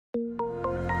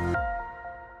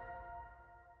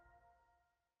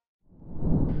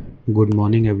Good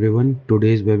morning everyone.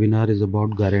 Today's webinar is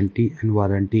about guarantee and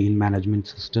warranty in management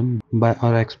system by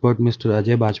our expert Mr.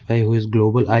 Ajay Bajpai, who is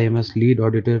global IMS lead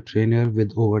auditor trainer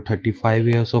with over 35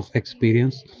 years of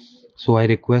experience. So I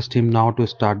request him now to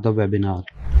start the webinar.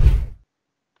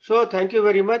 So thank you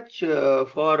very much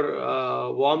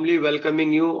for warmly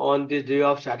welcoming you on this day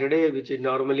of Saturday, which is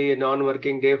normally a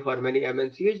non-working day for many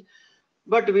MNCs.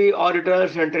 But we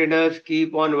auditors and trainers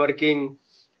keep on working,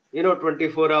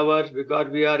 24 hours because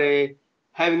we are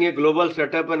having a global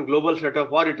setup and global set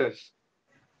of auditors.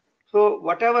 So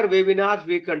whatever webinars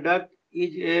we conduct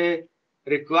is a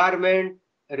requirement,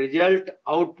 result,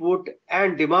 output,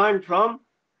 and demand from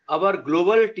our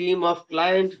global team of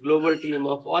clients, global team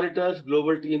of auditors,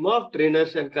 global team of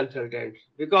trainers and consultants,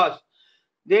 because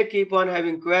they keep on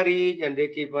having queries and they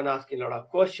keep on asking a lot of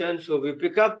questions. So we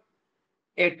pick up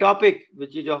a topic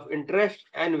which is of interest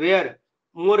and where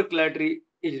more clarity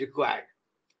is required.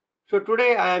 So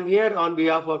today I am here on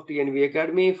behalf of TNV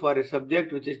Academy for a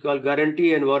subject which is called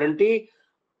guarantee and warranty.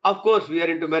 Of course, we are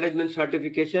into management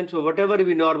certification, so whatever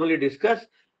we normally discuss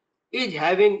is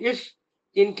having its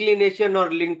inclination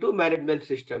or link to management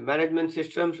system. Management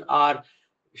systems are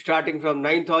starting from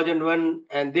 9001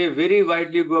 and they very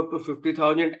widely go up to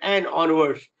 50,000 and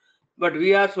onwards. But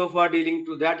we are so far dealing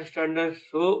to that standard,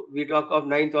 so we talk of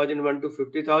 9001 to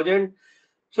 50,000.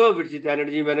 So which is the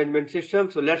energy management system.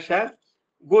 So let's have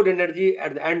good energy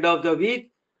at the end of the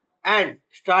week and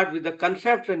start with the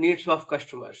concepts and needs of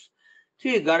customers.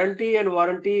 See, guarantee and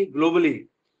warranty globally.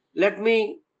 Let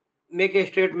me make a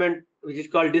statement which is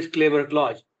called disclaimer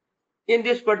clause. In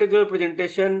this particular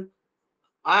presentation,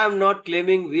 I am not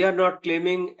claiming, we are not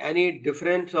claiming any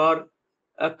difference or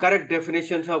correct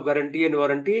definitions of guarantee and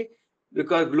warranty,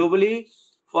 because globally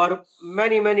for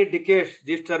many decades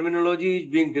this terminology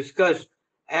is being discussed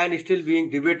and still being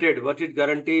debated. What is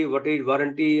guarantee, what is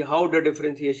warranty, how the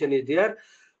differentiation is there.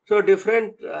 So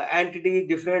different entities,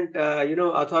 different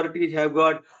authorities have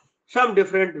got some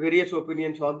different various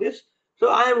opinions on this. So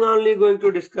I am only going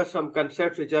to discuss some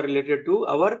concepts which are related to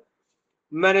our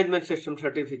management system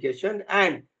certification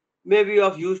and maybe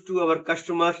of use to our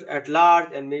customers at large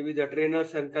and maybe the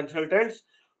trainers and consultants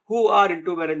who are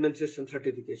into management system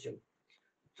certification.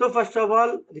 So first of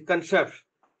all, the concept.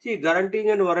 See,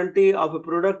 guaranteeing and warranty of a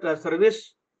product or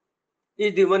service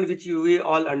is the one which we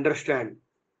all understand.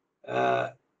 Uh,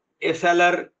 a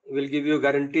seller will give you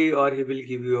guarantee or he will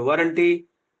give you a warranty.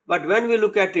 But when we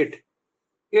look at it,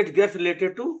 it gets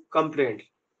related to complaints.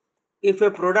 If a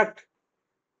product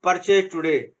purchased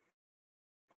today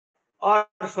or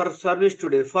for service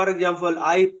today, for example,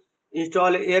 I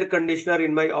install air conditioner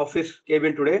in my office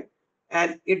cabin today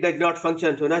and it does not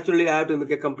function. So naturally I have to make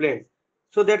a complaint.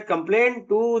 So that complaint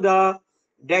to the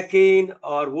Deccan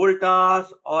or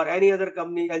Voltas or any other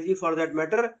company, LG for that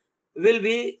matter, will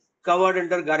be covered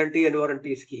under guarantee and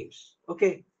warranty schemes.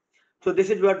 Okay. So this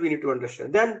is what we need to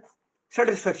understand. Then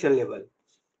satisfaction level.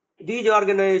 These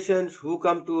organizations who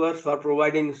come to us for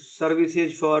providing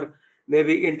services for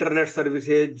maybe internet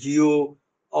services, Geo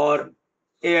or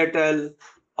Airtel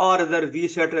or other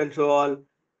VSET and so on,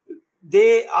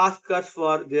 they ask us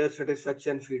for their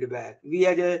satisfaction feedback. We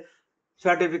as a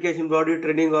certification body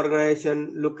training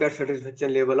organization look at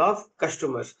satisfaction level of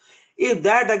customers. If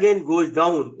that again goes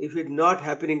down, if it's not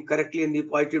happening correctly in the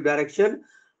positive direction,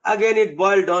 again it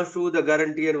boils down to the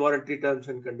guarantee and warranty terms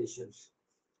and conditions.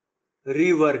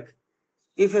 Rework.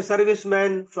 If a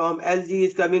serviceman from LG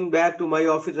is coming back to my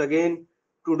office again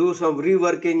to do some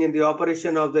reworking in the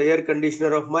operation of the air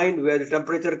conditioner of mine, where the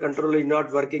temperature control is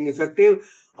not working effective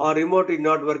or remote is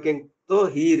not working, so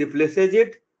he replaces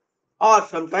it, or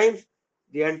sometimes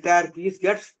the entire piece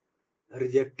gets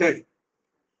rejected.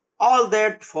 All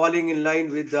that falling in line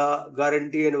with the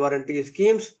guarantee and warranty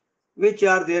schemes, which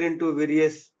are there into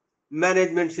various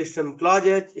management system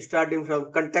clauses, starting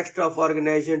from context of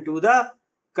organization to the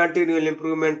continual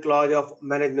improvement clause of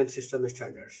management system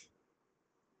standards.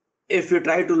 If you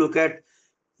try to look at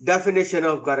definition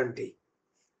of guarantee,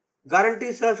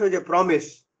 guarantee serves as a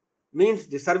promise, means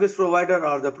the service provider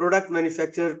or the product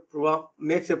manufacturer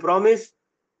makes a promise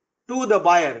to the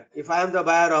buyer. If I am the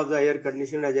buyer of the air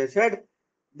conditioner, as I said,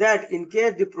 that in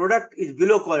case the product is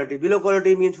below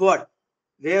quality means what?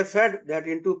 They have said that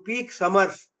into peak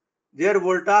summers, their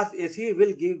voltage AC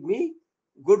will give me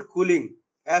good cooling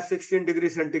at 16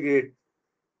 degrees centigrade.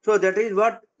 So that is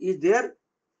what is their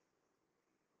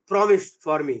promise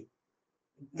for me.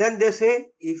 Then they say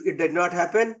if it did not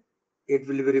happen, it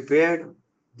will be repaired.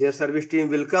 Their service team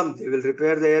will come. They will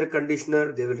repair the air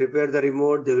conditioner. They will repair the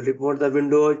remote. They will remote the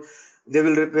windows. They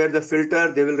will repair the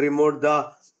filter. They will remote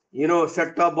the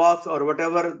set-top box or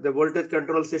whatever the voltage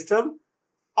control system.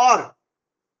 Or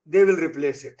they will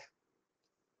replace it,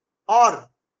 or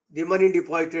the money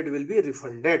deposited will be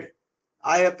refunded.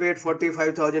 I have paid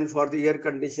 45,000 for the air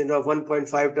conditioner of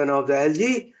 1.5 ton of the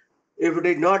LG. If it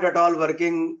is not at all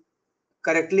working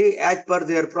correctly as per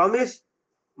their promise,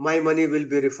 my money will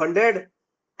be refunded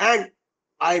and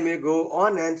I may go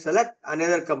on and select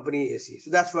another company AC.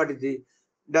 So that's what is the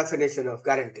definition of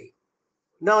guarantee.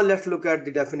 Now let's look at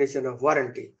the definition of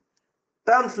warranty.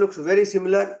 Terms looks very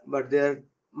similar, but there are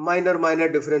minor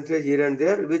differences here and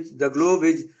there, which the globe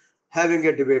is having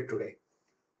a debate today.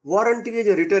 Warranty is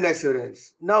a written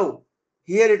assurance. Now,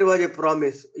 here it was a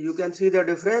promise. You can see the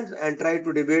difference and try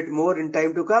to debate more in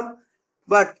time to come.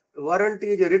 But warranty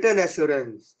is a written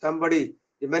assurance. Somebody,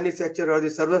 the manufacturer or the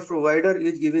service provider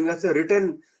is giving us a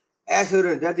written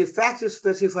assurance that the facts is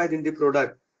specified in the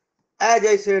product. As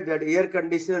I said, that air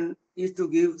condition is to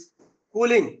give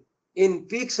cooling in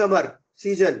peak summer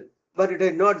season, but it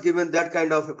has not given that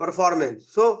kind of a performance.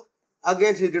 So,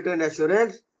 against his written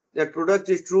assurance, that product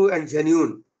is true and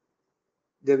genuine.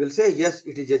 They will say, yes,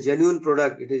 it is a genuine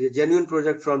product. It is a genuine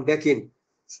product from Deccan.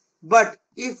 But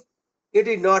if it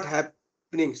is not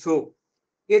happening, so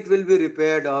it will be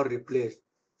repaired or replaced.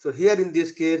 So here in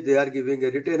this case, they are giving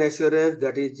a written assurance.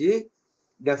 That is the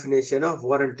definition of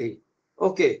warranty.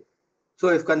 Okay. So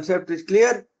if concept is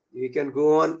clear, we can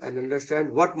go on and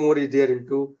understand what more is there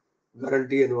into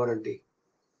guarantee and warranty.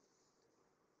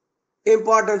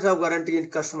 Importance of guarantee in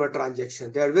customer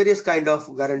transaction. There are various kind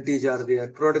of guarantees are there.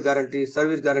 Product guarantee,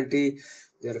 service guarantee,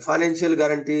 there are financial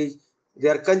guarantees,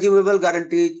 there are consumable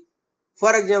guarantees.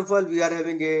 For example, we are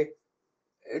having a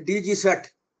DG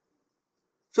set.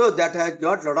 So that has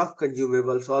got a lot of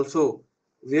consumables also.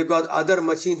 We got other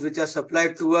machines which are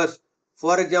supplied to us.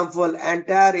 For example,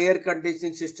 entire air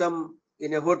conditioning system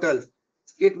in a hotel.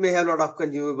 It may have a lot of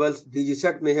consumables. DG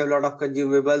set may have a lot of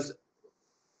consumables.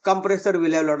 Compressor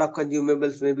will have a lot of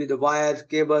consumables, maybe the wires,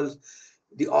 cables,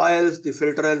 the oils, the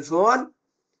filter and so on.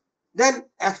 Then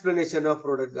explanation of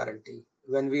product guarantee.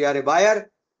 When we are a buyer,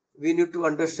 we need to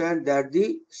understand that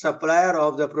the supplier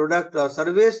of the product or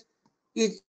service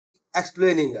is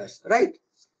explaining us, right?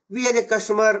 We as a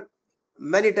customer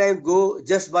many times go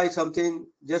just buy something,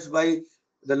 just buy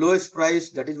the lowest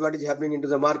price. That is what is happening into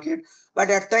the market.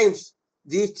 But at times,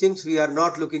 these things we are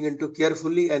not looking into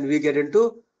carefully and we get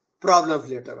into problems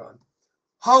later on.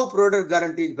 How product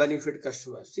guarantees benefit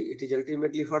customers? See, it is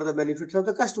ultimately for the benefits of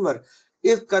the customer.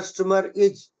 If customer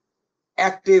is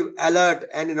active, alert,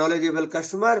 and knowledgeable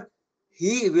customer,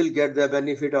 he will get the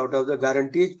benefit out of the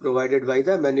guarantees provided by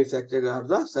the manufacturer or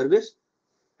the service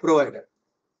provider.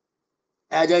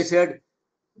 As I said,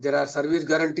 there are service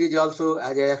guarantees also.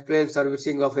 As I explained,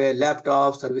 servicing of a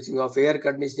laptop, servicing of air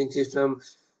conditioning system,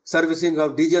 servicing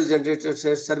of diesel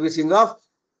generators, servicing of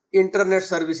internet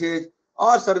services,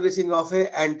 or servicing of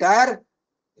a entire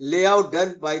layout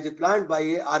done by the plant by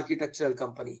a architectural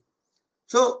company.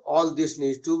 So all this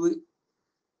needs to be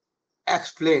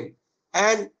explained.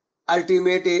 And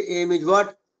ultimate aim is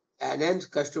what? Enhance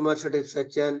customer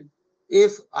satisfaction.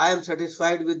 If I am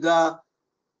satisfied with the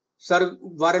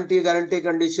warranty guarantee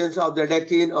conditions of the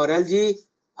Deccan or LG,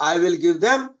 I will give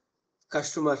them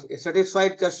customers. A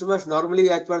satisfied customers normally,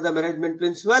 as per the management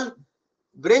principle,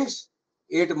 brings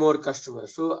 8 more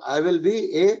customers. So I will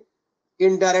be a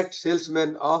indirect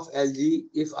salesman of LG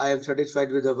if I am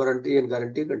satisfied with the warranty and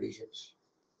guarantee conditions.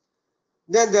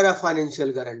 Then there are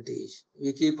financial guarantees.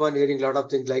 We keep on hearing a lot of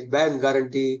things like bank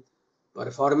guarantee,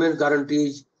 performance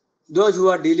guarantees. Those who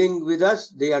are dealing with us,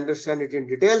 they understand it in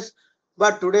details.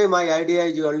 But today my idea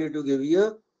is only to give you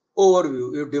an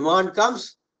overview. If demand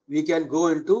comes, we can go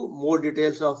into more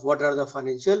details of what are the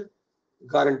financial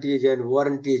guarantees and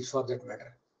warranties for that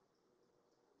matter.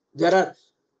 There are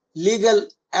legal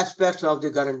aspects of the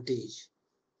guarantees.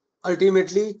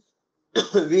 Ultimately,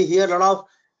 we hear a lot of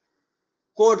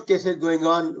court cases going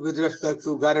on with respect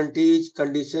to guarantees,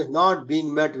 conditions not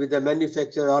being met with the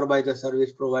manufacturer or by the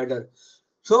service provider.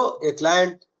 So a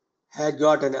client has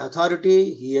got an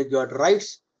authority, he has got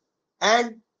rights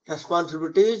and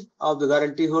responsibilities of the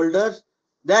guarantee holders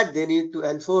that they need to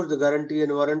enforce the guarantee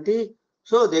and warranty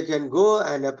so they can go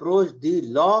and approach the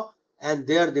law and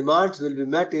their demands will be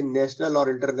met in national or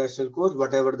international court,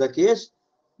 whatever the case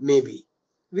may be.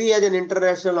 We as an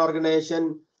international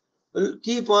organization will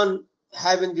keep on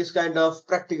having this kind of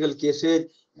practical cases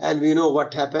and we know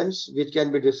what happens, which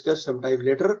can be discussed sometime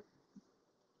later.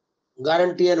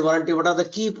 Guarantee and warranty, what are the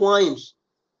key points?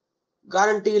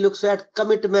 Guarantee looks at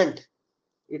commitment.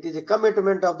 It is a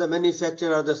commitment of the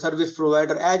manufacturer or the service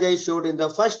provider. As I showed in the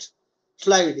first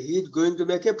slide, he is going to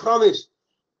make a promise.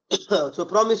 So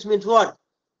promise means what?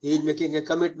 He is making a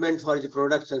commitment for his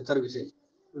products and services.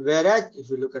 Whereas if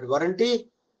you look at warranty,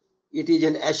 it is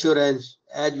an assurance,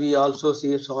 as we also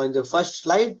saw in the first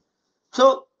slide.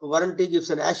 So warranty gives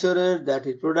an assurance that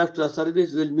his product or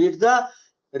service will meet the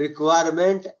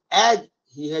requirement as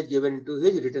he has given to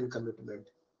his written commitment.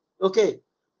 Okay,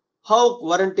 how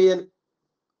warranty and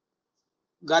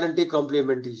guarantee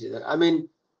complement each other? I mean,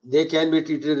 they can be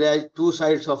treated as two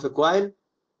sides of a coin,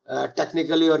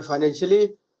 technically or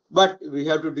financially, but we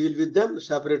have to deal with them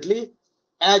separately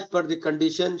as per the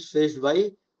conditions faced by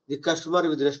the customer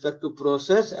with respect to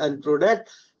process and product,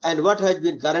 and what has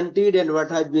been guaranteed and what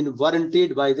has been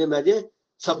warranted by them as a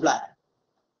supplier.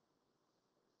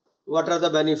 What are the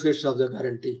benefits of the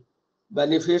guarantee?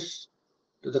 Benefits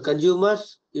to the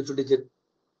consumers: if it is an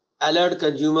alert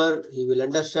consumer, he will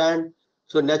understand,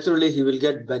 so naturally he will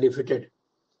get benefited.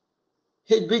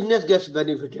 His business gets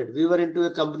benefited. We were into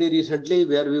a company recently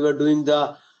where we were doing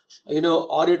the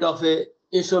audit of a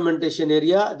instrumentation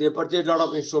area. They purchased a lot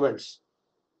of instruments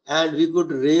and we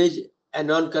could raise a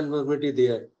non-conformity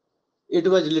there. It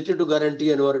was related to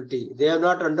guarantee and warranty. They have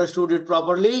not understood it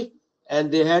properly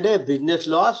and they had a business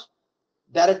loss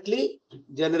directly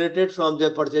generated from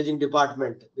their purchasing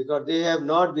department because they have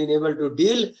not been able to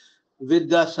deal with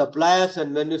the suppliers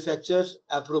and manufacturers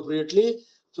appropriately.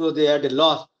 So they had a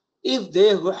loss. If they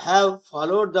have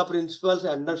followed the principles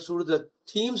and understood the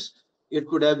themes, it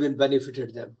could have been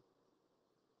benefited them.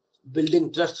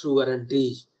 Building trust through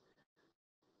guarantees.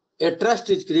 A trust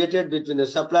is created between the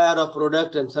supplier of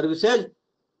product and services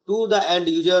to the end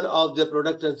user of the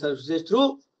product and services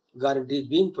through guarantees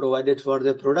being provided for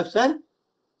the products and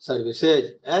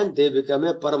services, and they become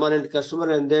a permanent customer,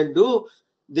 and then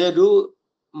they do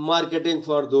marketing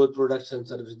for those products and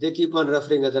services. They keep on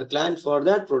referring other clients for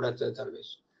that products and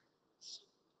service.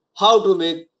 How to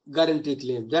make guarantee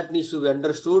claim? That needs to be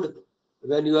understood.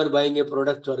 When you are buying a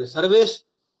product or a service,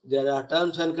 there are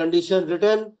terms and conditions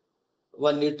written.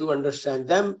 One need to understand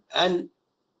them, and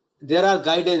there are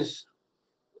guidance.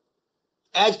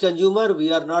 As consumer,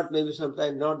 we are not maybe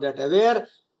sometimes not that aware,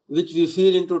 which we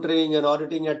feel into training and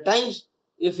auditing at times.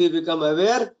 If we become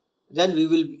aware, then we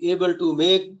will be able to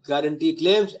make guarantee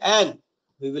claims and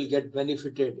we will get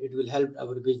benefited. It will help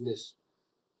our business.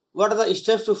 What are the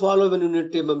steps to follow when you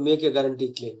need to make a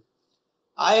guarantee claim?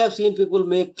 I have seen people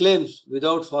make claims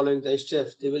without following the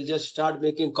steps. They will just start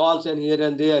making calls and here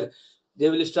and there. They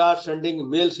will start sending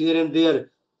mails here and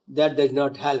there. That does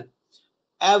not help.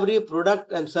 Every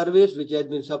product and service which has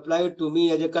been supplied to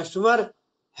me as a customer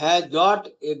has got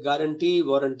a guarantee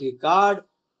warranty card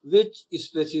which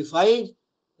specifies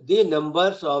the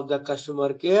numbers of the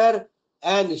customer care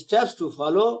and steps to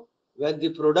follow when the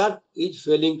product is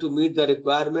failing to meet the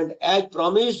requirement as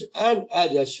promised and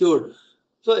as assured.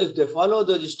 So if they follow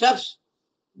those steps,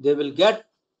 they will get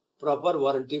proper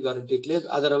warranty guarantee claims.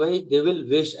 Otherwise, they will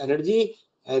waste energy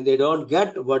and they don't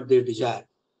get what they desire.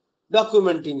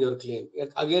 Documenting your claim.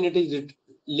 Again, it is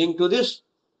linked to this.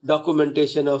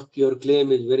 Documentation of your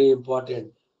claim is very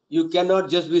important. You cannot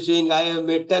just be saying, I have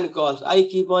made 10 calls. I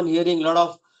keep on hearing a lot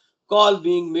of calls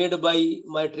being made by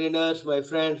my trainers, my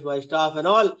friends, my staff and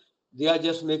all. They are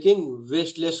just making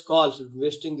wasteless calls,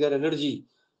 wasting their energy.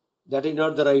 That is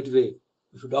not the right way.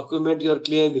 If you document your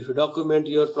claim, if you document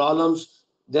your problems,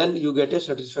 then you get a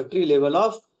satisfactory level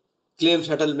of claim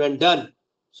settlement done.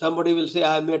 Somebody will say,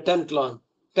 I have made 10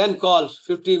 calls,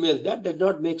 50 emails. That does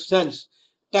not make sense.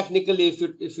 Technically,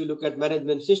 if you look at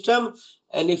management system,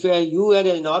 and if you as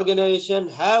an organization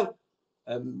have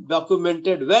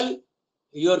documented well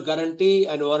your guarantee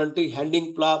and warranty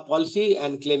handling policy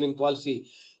and claiming policy.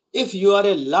 If you are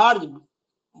a large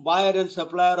buyer and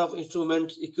supplier of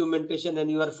instruments, equipmentation, and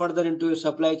you are further into your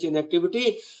supply chain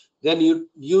activity, then you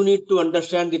need to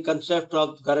understand the concept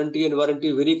of guarantee and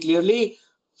warranty very clearly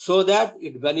so that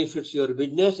it benefits your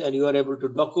business and you are able to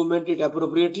document it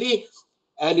appropriately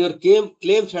and your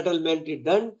claim settlement is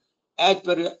done as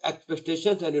per your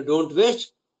expectations and you don't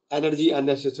waste energy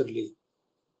unnecessarily.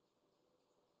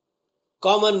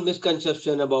 Common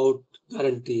misconception about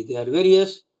guarantee. There are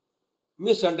various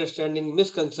misunderstanding,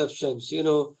 misconceptions,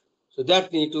 so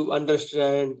that need to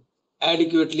understand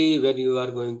adequately when you are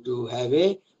going to have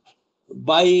a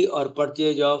buy or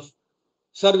purchase of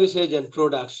services and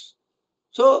products.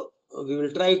 So we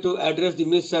will try to address the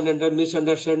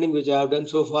misunderstanding which I have done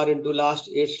so far into last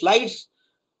 8 slides.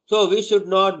 So we should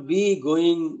not be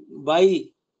going by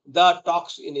the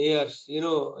talks in airs,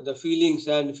 the feelings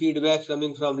and feedback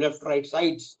coming from left, right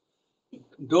sides.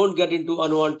 Don't get into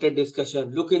unwanted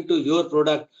discussion. Look into your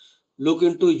product, look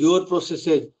into your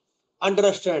processes.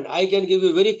 Understand. I can give you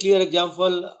a very clear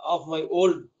example of my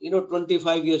old,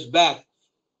 25 years back.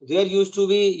 There used to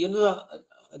be,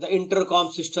 the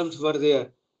intercom systems were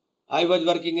there. I was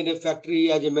working in a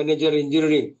factory as a manager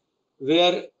engineering.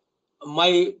 where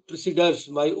my preceders,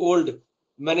 my old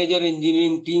manager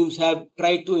engineering teams have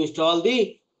tried to install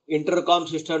the intercom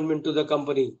system into the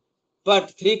company.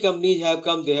 But three companies have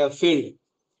come, they have failed.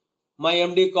 My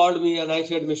MD called me and I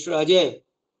said, Mr. Ajay,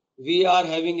 we are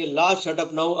having a large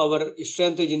setup now. Our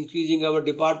strength is increasing, our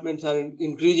departments are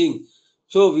increasing.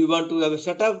 So we want to have a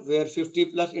setup where 50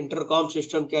 plus intercom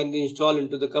system can be installed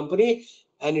into the company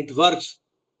and it works.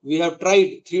 We have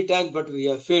tried 3 times, but we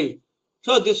have failed.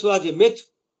 So this was a myth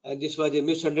and this was a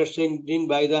misunderstanding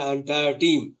by the entire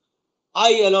team.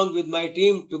 I, along with my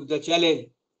team, took the challenge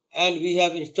and we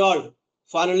have installed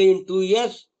finally in 2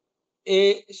 years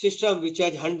a system which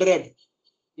has 100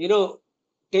 you know,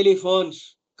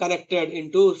 telephones connected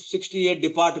into 68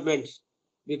 departments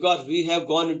because we have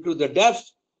gone into the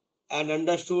depths and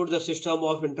understood the system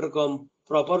of intercom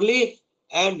properly,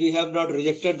 and we have not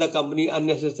rejected the company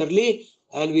unnecessarily,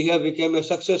 and we have become a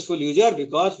successful user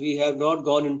because we have not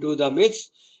gone into the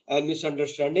myths and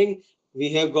misunderstanding.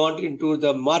 We have gone into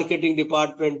the marketing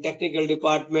department, technical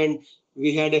department.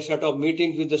 We had a set of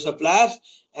meetings with the suppliers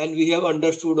and we have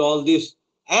understood all this,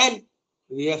 and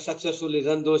we have successfully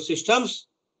run those systems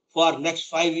for next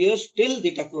 5 years till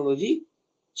the technology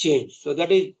change. So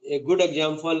that is a good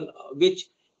example which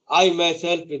I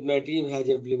myself with my team has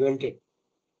implemented.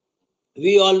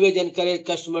 We always encourage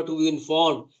customer to be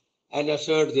informed and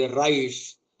assert their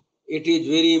rights. It is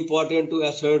very important to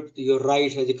assert your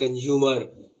rights as a consumer.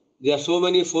 There are so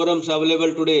many forums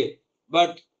available today,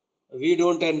 but we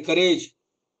don't encourage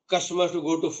customers to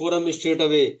go to forum straight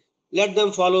away. Let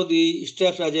them follow the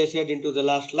steps as I said into the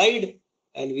last slide,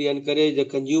 and we encourage the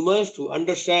consumers to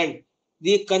understand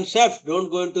the concepts. Don't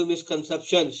go into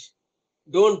misconceptions.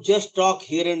 Don't just talk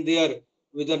here and there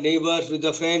with the neighbors, with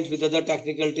the friends, with other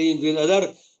technical teams, with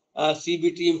other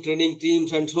CB teams, training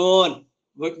teams, and so on,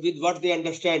 but with what they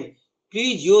understand.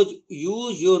 Please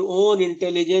use your own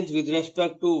intelligence with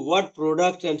respect to what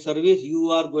products and service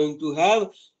you are going to have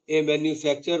a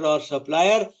manufacturer or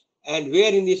supplier and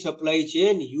where in the supply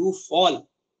chain you fall.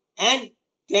 And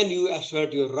then you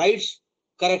assert your rights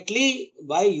correctly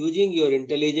by using your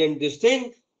intelligent this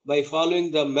thing, by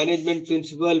following the management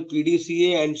principle,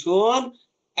 PDCA, and so on,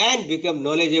 and become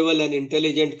knowledgeable and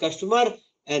intelligent customer,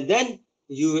 and then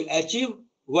you will achieve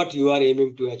what you are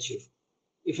aiming to achieve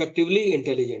effectively,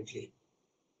 intelligently.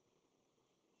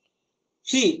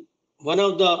 See, one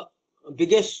of the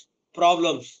biggest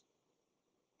problems,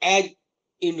 as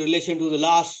in relation to the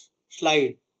last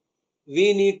slide,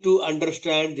 we need to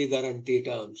understand the guarantee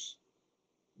terms.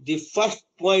 The first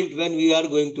point when we are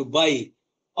going to buy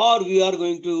or we are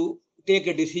going to take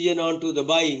a decision on to the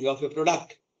buying of a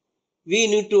product, we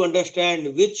need to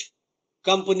understand which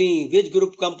company, which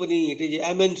group company. It is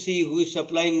a MNC who is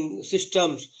supplying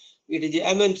systems. It is a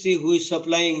MNC who is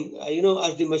supplying,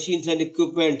 us the machines and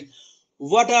equipment.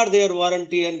 What are their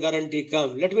warranty and guarantee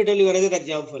come? Let me tell you another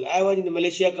example. I was in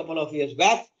Malaysia a couple of years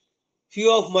back.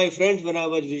 Few of my friends, when I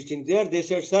was visiting there, they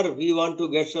said, sir, we want to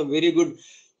get some very good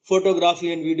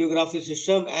photography and videography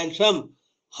system and some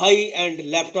high-end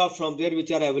laptops from there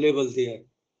which are available there.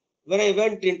 When I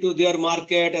went into their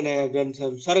market and I have done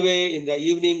some survey in the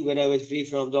evening when I was free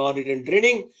from the audit and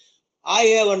training, I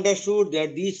have understood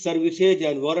that these services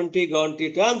and warranty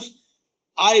guarantee terms,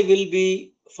 I will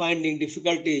be finding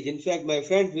difficulties. In fact, my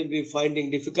friends will be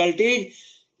finding difficulties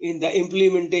in the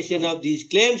implementation of these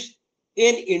claims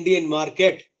in Indian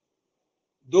market,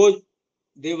 though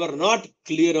they were not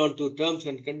clear on to terms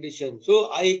and conditions.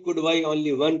 So I could buy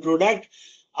only one product.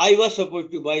 I was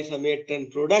supposed to buy some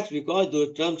 8-10 products because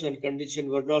those terms and conditions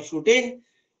were not suiting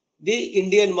the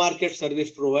Indian market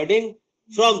service providing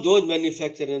from those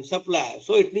manufacturers and suppliers.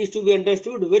 So it needs to be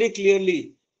understood very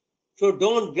clearly. So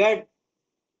don't get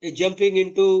jumping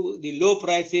into the low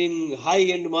pricing, high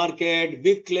end market,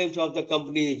 big claims of the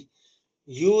companies.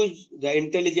 Use the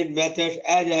intelligent methods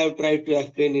as I have tried to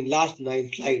explain in last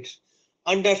 9 slides.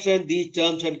 Understand these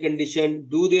terms and conditions.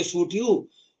 Do they suit you?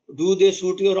 Do they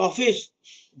suit your office?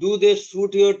 Do they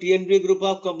suit your TNB group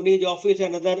of companies office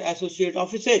and other associate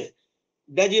offices?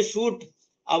 Does it suit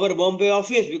our Bombay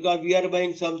office? Because we are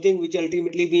buying something which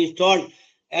ultimately be installed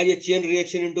as a chain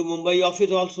reaction into Mumbai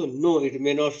office also. No, it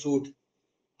may not suit.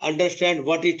 Understand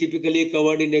what is typically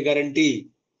covered in a guarantee.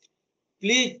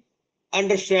 Please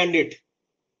understand it.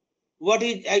 What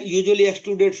is usually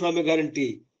excluded from a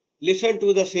guarantee? Listen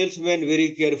to the salesman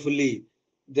very carefully.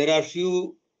 There are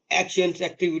few actions,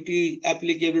 activities,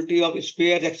 applicability of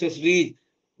spares, accessories,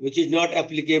 which is not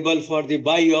applicable for the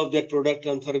buy of that product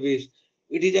and service.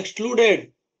 It is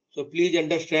excluded. So please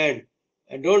understand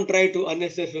and don't try to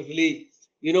unnecessarily,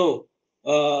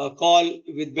 call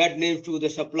with bad names to the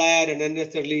supplier and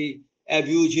unnecessarily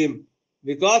abuse him.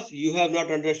 because you have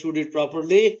not understood it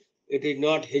properly. It is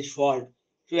not his fault.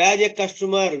 So, as a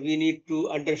customer, we need to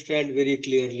understand very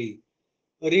clearly.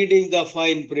 Reading the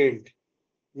fine print.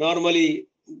 Normally,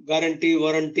 guarantee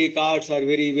warranty cards are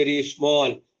very, very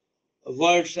small.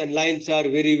 Words and lines are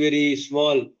very, very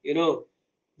small.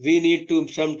 We need to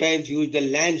sometimes use the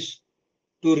lens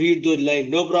to read those lines.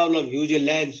 No problem. Use a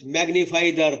lens.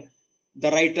 Magnify the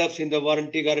write-ups in the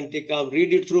warranty guarantee card.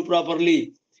 Read it through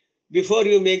properly before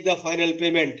you make the final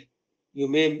payment. You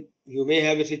may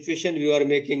have a situation you are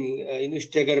making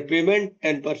stagger payment,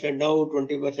 10% now,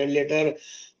 20% later,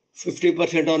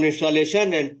 50% on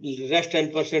installation, and rest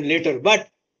 10% later. But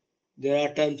there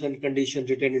are terms and conditions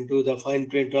written into the fine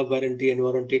print of guarantee and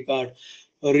warranty card.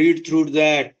 Read through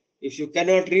that. If you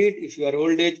cannot read, if you are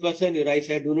old age person, your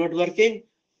eyesight do not working,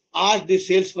 ask the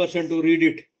salesperson to read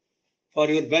it for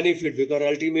your benefit, because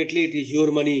ultimately it is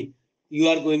your money. You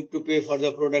are going to pay for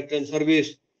the product and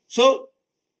service. So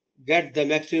get the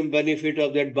maximum benefit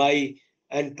of that buy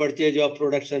and purchase of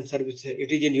products and services.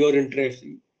 It is in your interest.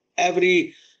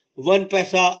 Every one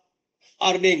paisa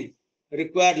earning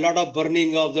require a lot of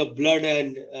burning of the blood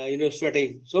and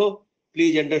sweating. So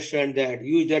please understand that.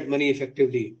 Use that money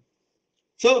effectively.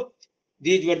 So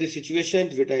these were the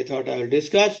situations which I thought I will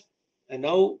discuss. And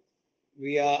now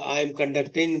I am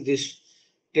conducting this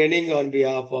training on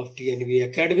behalf of TNV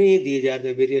Academy. These are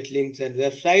the various links and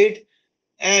website.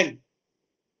 And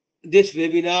this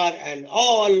webinar and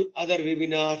all other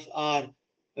webinars are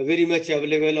very much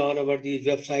available on our these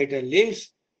website and links.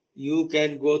 You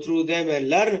can go through them and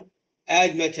learn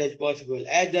as much as possible.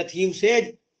 As the theme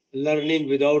says, learning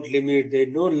without limit. There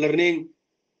is no learning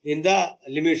in the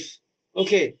limits.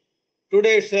 Okay.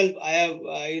 Today itself, I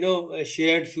have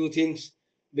shared few things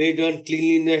based on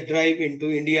cleanliness drive into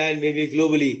India and maybe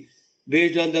globally,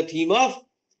 based on the theme of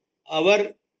our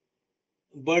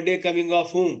birthday coming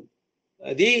of whom?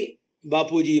 The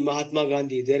Bapuji, Mahatma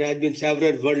Gandhi. There has been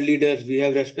several world leaders. We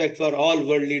have respect for all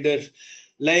world leaders,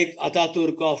 like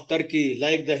Ataturk of Turkey,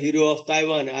 like the hero of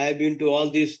Taiwan. I have been to all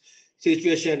these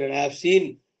situations and I have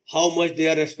seen how much they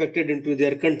are respected into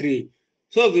their country.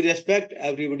 So we respect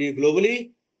everybody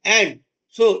globally. And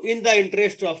so in the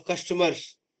interest of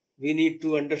customers, we need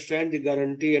to understand the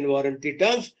guarantee and warranty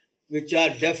terms, which are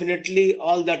definitely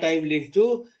all the time linked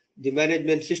to the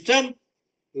management system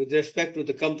with respect to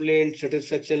the complaint,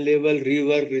 satisfaction level,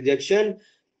 rework, rejection,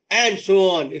 and so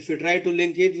on. If you try to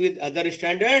link it with other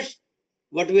standards,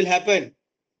 what will happen?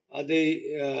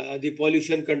 The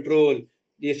pollution control,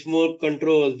 the smoke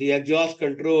control, the exhaust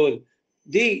control,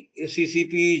 the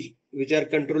CCPs which are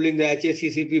controlling the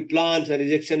HACCP plants, and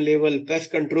rejection level, pest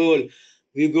control.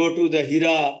 We go to the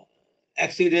HIRA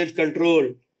accident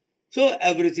control. So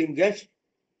everything gets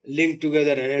linked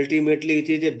together, and ultimately it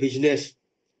is a business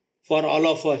for all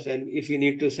of us. And if we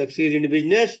need to succeed in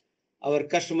business, our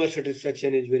customer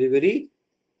satisfaction is very, very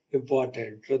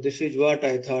important. So this is what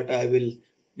I thought I will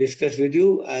discuss with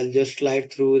you. I'll just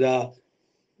slide through the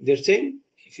this thing.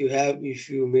 If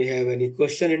you may have any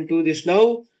question into this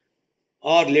now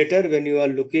or later when you are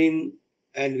looking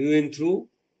and viewing through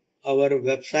our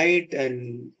website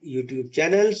and YouTube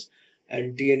channels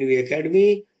and TNV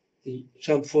Academy.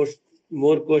 Some for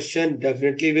more question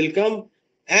definitely will come.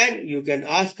 And you can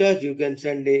ask us, you can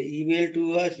send an email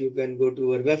to us, you can go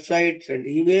to our website, send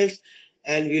emails,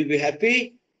 and we'll be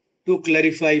happy to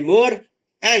clarify more.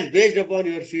 And based upon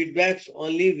your feedbacks,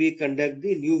 only we conduct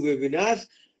the new webinars.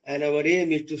 And our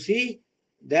aim is to see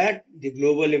that the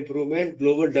global improvement,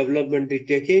 global development is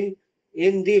taking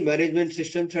in the management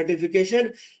system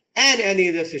certification and any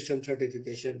other system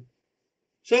certification.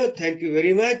 So thank you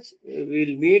very much.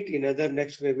 We'll meet in other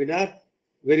next webinar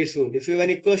very soon. If you have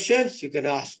any questions, you can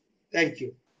ask. Thank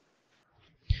you.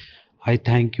 I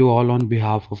thank you all on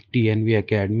behalf of TNV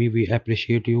Academy. We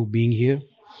appreciate you being here.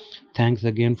 Thanks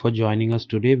again for joining us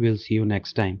today. We'll see you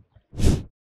next time.